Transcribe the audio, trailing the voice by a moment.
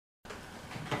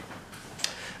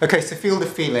Okay, so feel the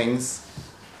feelings.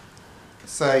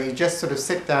 So you just sort of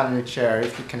sit down in a chair.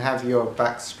 If you can have your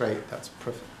back straight, that's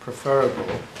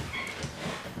preferable.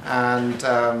 And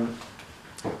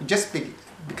you just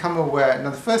become aware.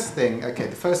 Now the first thing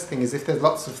is if there's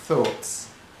lots of thoughts,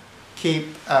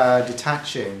 keep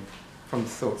detaching from the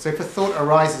thought. So if a thought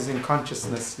arises in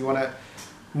consciousness, you want to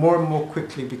more and more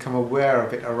quickly become aware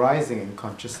of it arising in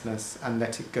consciousness and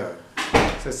let it go.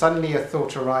 So suddenly a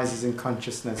thought arises in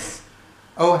consciousness,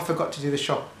 oh, I forgot to do the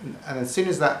shop, and as soon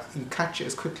as that, you catch it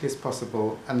as quickly as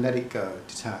possible and let it go,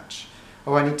 detach.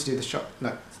 Oh, I need to do the shop,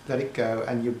 no, let it go,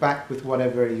 and you're back with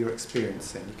whatever you're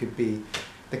experiencing.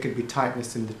 There could be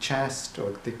tightness in the chest,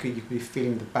 or you could be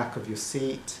feeling the back of your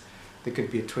seat, there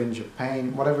could be a twinge of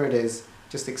pain, whatever it is,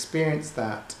 just experience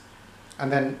that.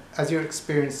 And then as you're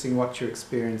experiencing what you're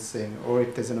experiencing, or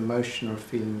if there's an emotion or a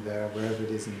feeling there, wherever it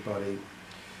is in the body,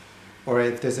 or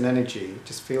if there's an energy,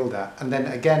 just feel that. And then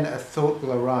again, a thought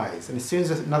will arise. And as soon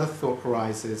as another thought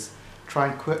arises, try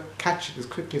and catch it as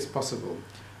quickly as possible.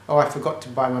 Oh, I forgot to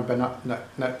buy my banana.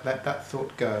 No, let that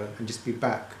thought go and just be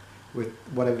back with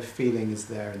whatever feeling is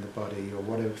there in the body, or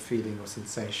whatever feeling or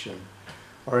sensation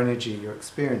or energy you're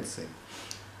experiencing.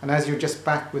 And as you're just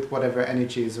back with whatever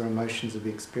energies or emotions of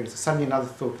the experience, suddenly another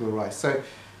thought will arise. So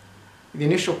the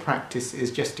initial practice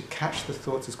is just to catch the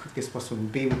thoughts as quickly as possible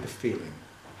and be with the feeling.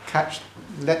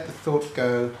 Let the thought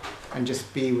go and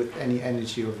just be with any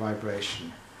energy or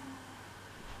vibration.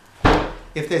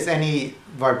 If there's any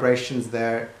vibrations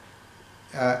there,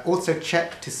 also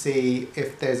check to see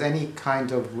if there's any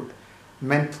kind of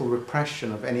mental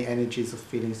repression of any energies or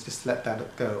feelings. Just let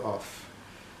that go off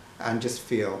and just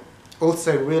feel.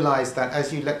 Also realize that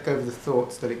as you let go of the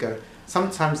thoughts, let it go.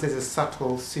 Sometimes there's a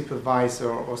subtle supervisor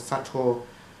or subtle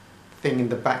thing in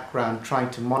the background trying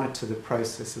to monitor the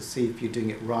process or see if you're doing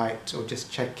it right, or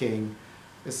just checking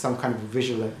there's some kind of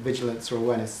vigilance or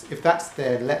awareness. If that's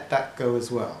there, let that go as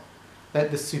well.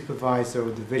 Let the supervisor or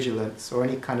the vigilance or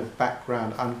any kind of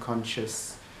background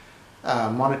unconscious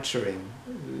monitoring,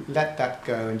 let that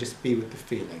go and just be with the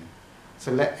feeling.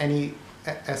 So let any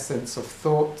essence of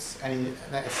thoughts, any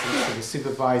essence of the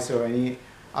supervisor, or any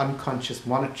unconscious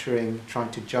monitoring,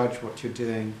 trying to judge what you're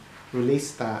doing,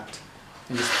 release that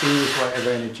and just be with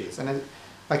whatever energies. And then,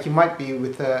 like you might be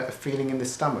with a feeling in the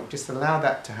stomach, just allow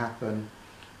that to happen,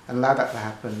 and allow that to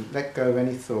happen, let go of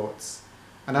any thoughts.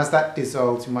 And as that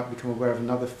dissolves, you might become aware of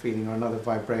another feeling or another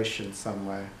vibration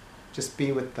somewhere. Just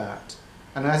be with that.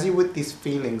 And as you're with these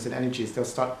feelings and energies, they'll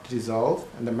start to dissolve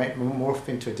and they may morph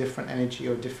into a different energy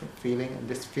or a different feeling, and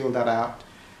just feel that out.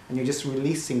 And you're just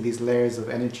releasing these layers of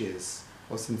energies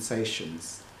or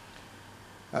sensations.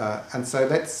 And so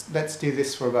let's do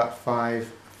this for about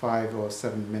 5 or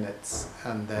 7 minutes,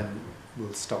 and then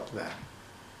we'll stop there.